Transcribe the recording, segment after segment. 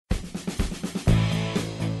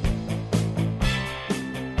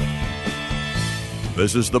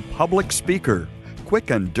This is The Public Speaker, quick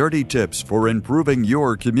and dirty tips for improving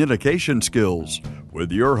your communication skills,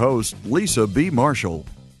 with your host, Lisa B. Marshall.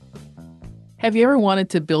 Have you ever wanted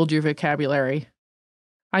to build your vocabulary?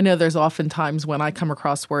 I know there's often times when I come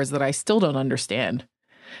across words that I still don't understand.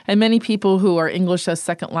 And many people who are English as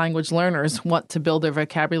second language learners want to build their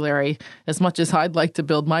vocabulary as much as I'd like to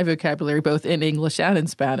build my vocabulary both in English and in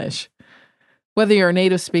Spanish. Whether you're a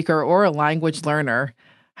native speaker or a language learner,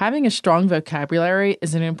 having a strong vocabulary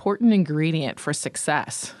is an important ingredient for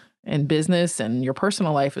success in business and your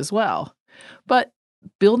personal life as well. But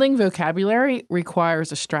building vocabulary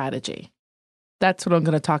requires a strategy. That's what I'm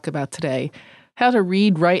going to talk about today, how to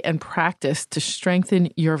read, write, and practice to strengthen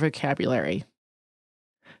your vocabulary.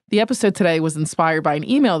 The episode today was inspired by an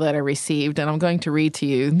email that I received, and I'm going to read to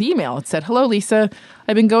you the email. It said, "Hello, Lisa.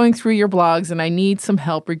 I've been going through your blogs, and I need some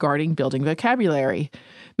help regarding building vocabulary.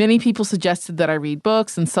 Many people suggested that I read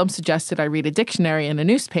books, and some suggested I read a dictionary and a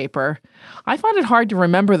newspaper. I find it hard to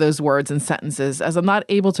remember those words and sentences as I'm not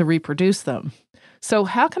able to reproduce them. So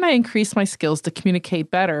how can I increase my skills to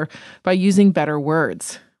communicate better by using better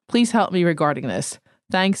words? Please help me regarding this.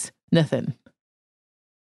 Thanks, Nathan."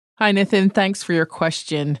 Hi, Nathan. Thanks for your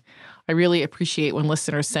question. I really appreciate when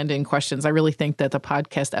listeners send in questions. I really think that the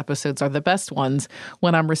podcast episodes are the best ones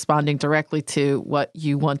when I'm responding directly to what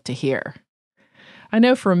you want to hear. I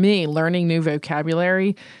know for me, learning new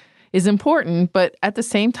vocabulary is important, but at the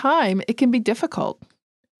same time, it can be difficult.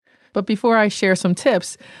 But before I share some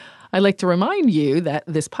tips, I'd like to remind you that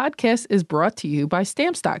this podcast is brought to you by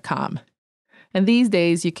Stamps.com. And these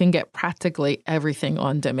days, you can get practically everything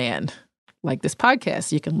on demand. Like this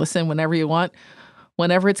podcast, you can listen whenever you want,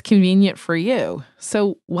 whenever it's convenient for you.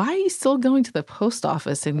 So why are you still going to the post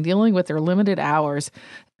office and dealing with their limited hours,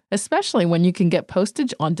 especially when you can get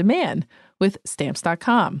postage on demand with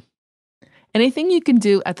Stamps.com? Anything you can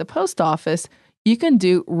do at the post office, you can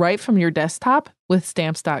do right from your desktop with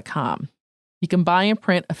Stamps.com. You can buy and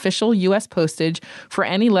print official U.S. postage for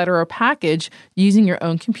any letter or package using your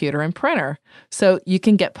own computer and printer. So you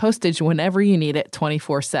can get postage whenever you need it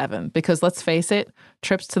 24/7. Because let's face it,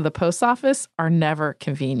 trips to the post office are never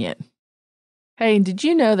convenient. Hey, did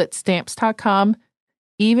you know that Stamps.com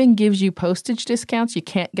even gives you postage discounts you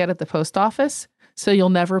can't get at the post office? So you'll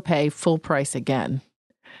never pay full price again.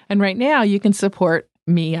 And right now you can support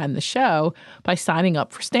me and the show by signing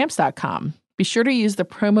up for Stamps.com. Be sure to use the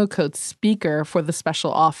promo code SPEAKER for the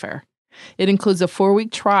special offer. It includes a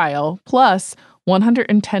 4-week trial plus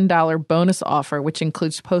 $110 bonus offer, which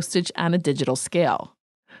includes postage and a digital scale.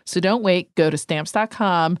 So don't wait. Go to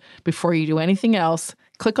Stamps.com before you do anything else.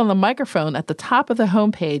 Click on the microphone at the top of the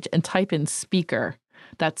homepage and type in SPEAKER.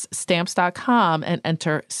 That's Stamps.com and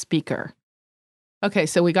enter SPEAKER. Okay,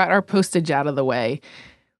 so we got our postage out of the way.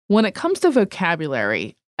 When it comes to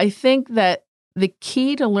vocabulary, I think that the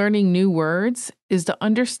key to learning new words is to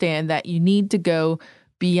understand that you need to go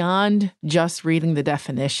beyond just reading the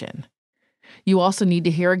definition. You also need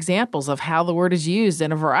to hear examples of how the word is used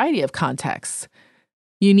in a variety of contexts.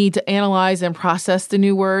 You need to analyze and process the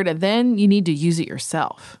new word, and then you need to use it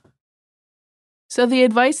yourself. So the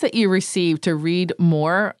advice that you receive to read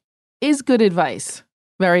more is good advice,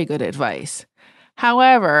 very good advice.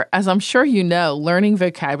 However, as I'm sure you know, learning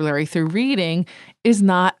vocabulary through reading is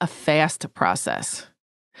not a fast process.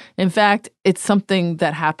 In fact, it's something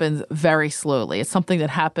that happens very slowly. It's something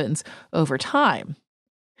that happens over time.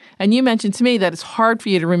 And you mentioned to me that it's hard for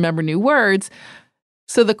you to remember new words.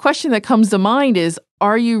 So the question that comes to mind is,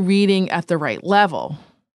 are you reading at the right level?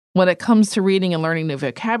 When it comes to reading and learning new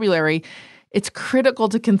vocabulary, it's critical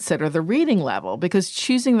to consider the reading level because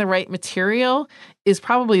choosing the right material is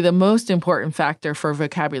probably the most important factor for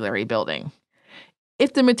vocabulary building.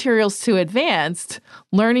 If the material's too advanced,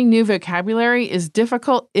 learning new vocabulary is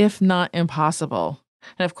difficult, if not impossible.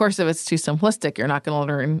 And of course, if it's too simplistic, you're not going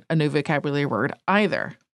to learn a new vocabulary word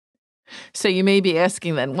either. So you may be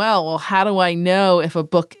asking then, well, how do I know if a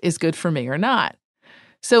book is good for me or not?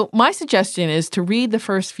 So my suggestion is to read the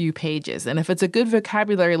first few pages. And if it's a good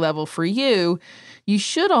vocabulary level for you, you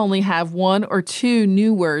should only have 1 or 2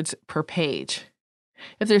 new words per page.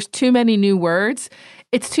 If there's too many new words,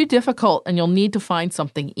 it's too difficult and you'll need to find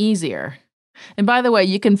something easier. And by the way,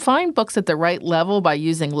 you can find books at the right level by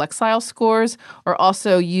using Lexile scores or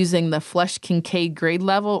also using the Flesch-Kincaid grade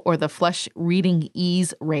level or the Flesch Reading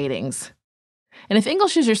Ease ratings. And if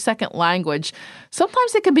English is your second language,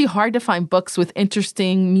 sometimes it can be hard to find books with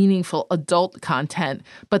interesting, meaningful adult content,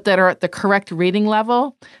 but that are at the correct reading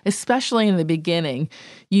level, especially in the beginning.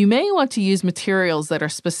 You may want to use materials that are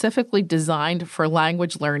specifically designed for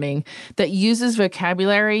language learning that uses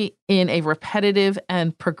vocabulary in a repetitive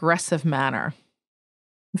and progressive manner.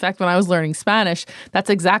 In fact, when I was learning Spanish, that's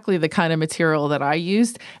exactly the kind of material that I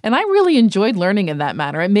used, and I really enjoyed learning in that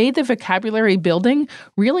manner. It made the vocabulary building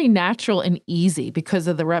really natural and easy because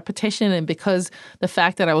of the repetition and because the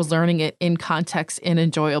fact that I was learning it in context in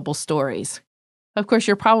enjoyable stories. Of course,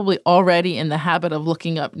 you're probably already in the habit of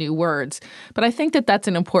looking up new words, but I think that that's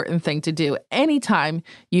an important thing to do. Anytime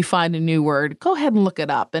you find a new word, go ahead and look it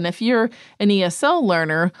up. And if you're an ESL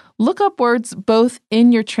learner, look up words both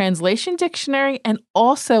in your translation dictionary and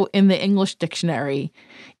also in the English dictionary,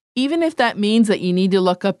 even if that means that you need to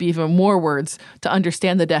look up even more words to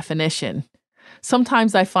understand the definition.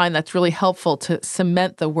 Sometimes I find that's really helpful to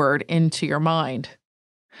cement the word into your mind.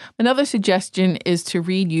 Another suggestion is to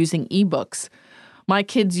read using ebooks. My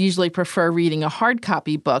kids usually prefer reading a hard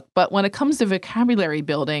copy book, but when it comes to vocabulary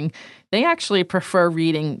building, they actually prefer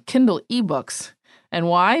reading Kindle ebooks. And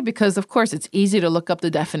why? Because, of course, it's easy to look up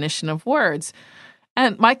the definition of words.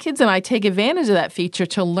 And my kids and I take advantage of that feature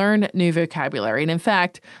to learn new vocabulary. And in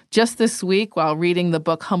fact, just this week, while reading the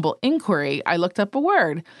book Humble Inquiry, I looked up a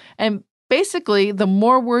word. And basically, the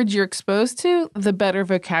more words you're exposed to, the better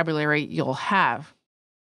vocabulary you'll have.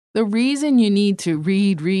 The reason you need to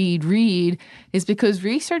read is because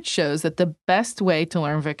research shows that the best way to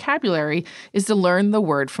learn vocabulary is to learn the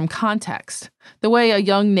word from context, the way a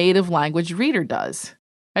young native language reader does.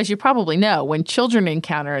 As you probably know, when children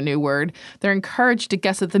encounter a new word, they're encouraged to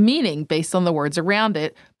guess at the meaning based on the words around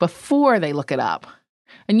it before they look it up.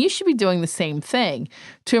 And you should be doing the same thing.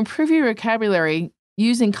 To improve your vocabulary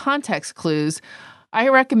using context clues, I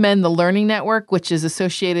recommend the Learning Network, which is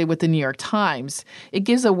associated with the New York Times. It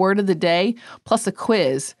gives a word of the day plus a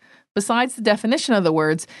quiz. Besides the definition of the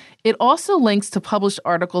words, it also links to published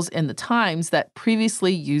articles in the Times that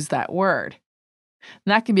previously used that word.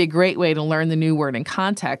 And that can be a great way to learn the new word in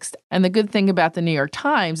context. And the good thing about the New York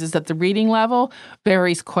Times is that the reading level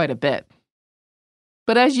varies quite a bit.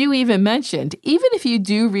 But as you even mentioned, even if you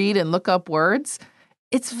do read and look up words,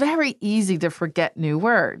 it's very easy to forget new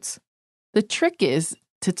words. The trick is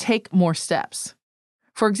to take more steps.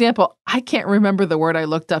 For example, I can't remember the word I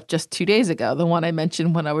looked up just 2 days ago, the one I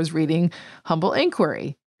mentioned when I was reading Humble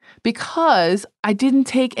Inquiry, because I didn't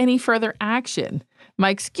take any further action. My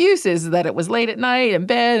excuse is that it was late at night in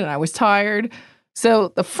bed and I was tired.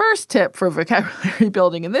 So the first tip for vocabulary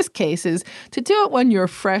building in this case is to do it when you're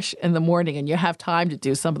fresh in the morning and you have time to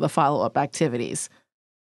do some of the follow-up activities.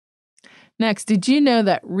 Next, did you know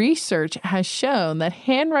that research has shown that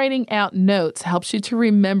handwriting out notes helps you to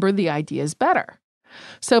remember the ideas better?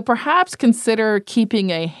 So perhaps consider keeping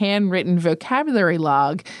a handwritten vocabulary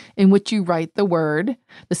log in which you write the word,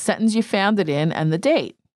 the sentence you found it in, and the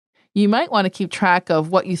date. You might want to keep track of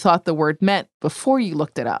what you thought the word meant before you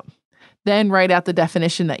looked it up. Then write out the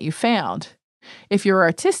definition that you found. If you're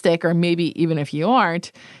artistic, or maybe even if you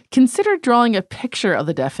aren't, consider drawing a picture of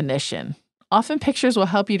the definition. Often pictures will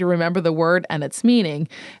help you to remember the word and its meaning,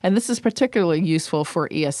 and this is particularly useful for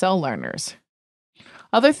ESL learners.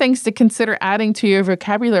 Other things to consider adding to your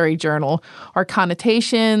vocabulary journal are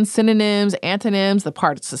connotations, synonyms, antonyms, the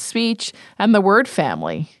parts of speech, and the word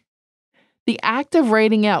family. The act of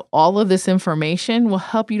writing out all of this information will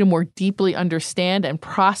help you to more deeply understand and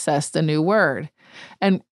process the new word.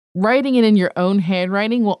 And writing it in your own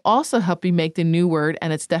handwriting will also help you make the new word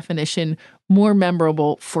and its definition more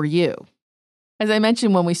memorable for you. As I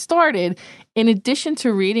mentioned when we started, in addition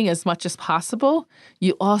to reading as much as possible,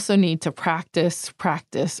 you also need to practice.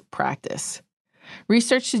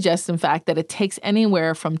 Research suggests, in fact, that it takes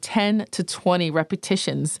anywhere from 10 to 20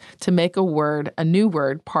 repetitions to make a new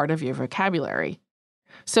word, part of your vocabulary.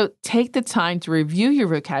 So take the time to review your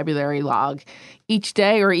vocabulary log each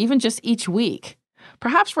day or even just each week.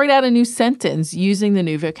 Perhaps write out a new sentence using the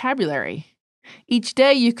new vocabulary. Each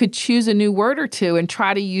day, you could choose a new word or two and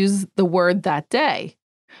try to use the word that day.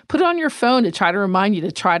 Put it on your phone to try to remind you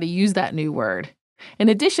to try to use that new word. In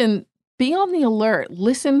addition, be on the alert.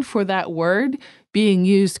 Listen for that word being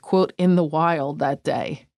used, quote, in the wild that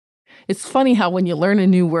day. It's funny how when you learn a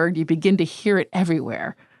new word, you begin to hear it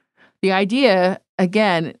everywhere. The idea,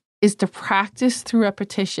 again, is to practice through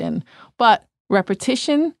repetition, but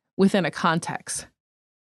repetition within a context.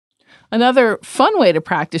 Another fun way to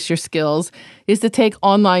practice your skills is to take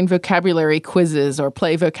online vocabulary quizzes or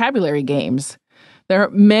play vocabulary games. There are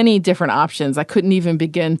many different options. I couldn't even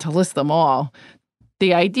begin to list them all.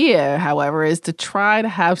 The idea, however, is to try to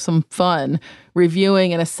have some fun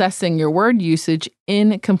reviewing and assessing your word usage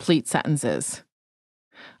in complete sentences.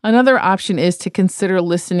 Another option is to consider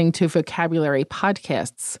listening to vocabulary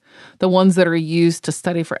podcasts, the ones that are used to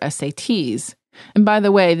study for SATs. And by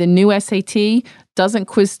the way, the new SAT doesn't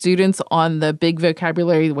quiz students on the big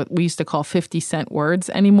vocabulary, what we used to call 50-cent words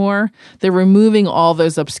anymore. They're removing all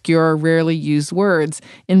those obscure, rarely used words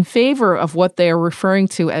in favor of what they are referring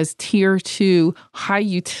to as Tier 2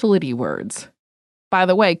 high-utility words. By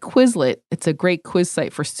the way, Quizlet, it's a great quiz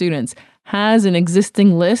site for students, has an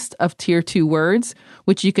existing list of Tier 2 words,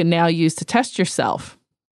 which you can now use to test yourself.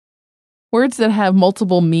 Words that have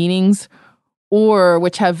multiple meanings or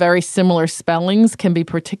which have very similar spellings can be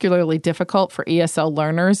particularly difficult for ESL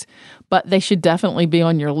learners, but they should definitely be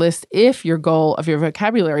on your list if your goal of your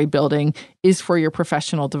vocabulary building is for your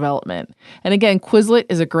professional development. And again, Quizlet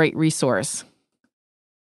is a great resource.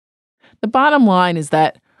 The bottom line is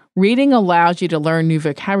that reading allows you to learn new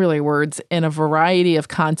vocabulary words in a variety of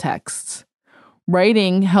contexts.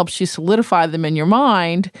 Writing helps you solidify them in your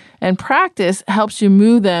mind, and practice helps you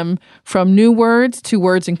move them from new words to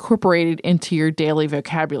words incorporated into your daily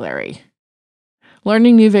vocabulary.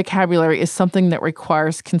 Learning new vocabulary is something that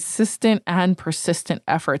requires consistent and persistent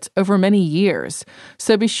efforts over many years,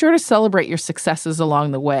 so be sure to celebrate your successes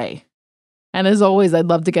along the way. And as always, I'd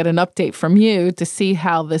love to get an update from you to see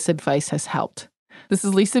how this advice has helped. This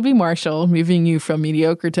is Lisa B. Marshall, moving you from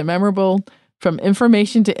mediocre to memorable, from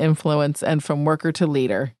information to influence, and from worker to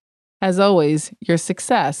leader. As always, your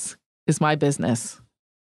success is my business.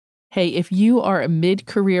 Hey, if you are a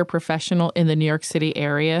mid-career professional in the New York City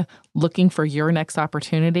area looking for your next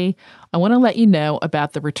opportunity, I want to let you know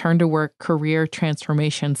about the Return to Work Career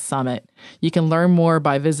Transformation Summit. You can learn more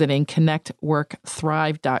by visiting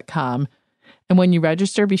connectworkthrive.com. And when you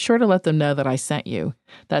register, be sure to let them know that I sent you.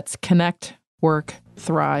 That's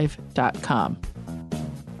connectworkthrive.com.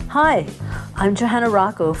 Hi, I'm Johanna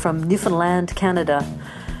Rocco from Newfoundland, Canada.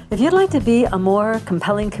 If you'd like to be a more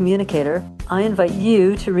compelling communicator, I invite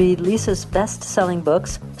you to read Lisa's best-selling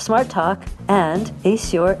books, Smart Talk and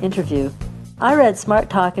Ace Your Interview. I read Smart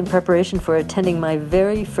Talk in preparation for attending my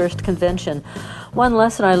very first convention. One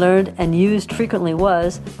lesson I learned and used frequently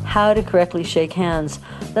was how to correctly shake hands.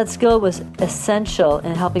 That skill was essential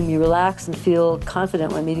in helping me relax and feel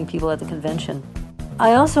confident when meeting people at the convention.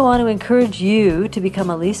 I also want to encourage you to become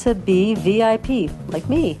a Lisa B VIP, like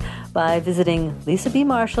me, by visiting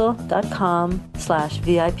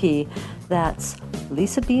lisabmarshall.com/VIP. That's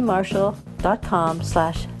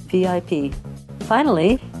lisabmarshall.com/VIP.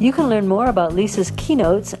 Finally, you can learn more about Lisa's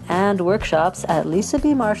keynotes and workshops at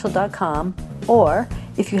lisabmarshall.com, or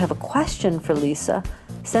if you have a question for Lisa,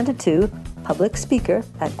 send it to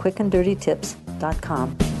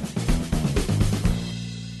publicspeaker@quickanddirtytips.com.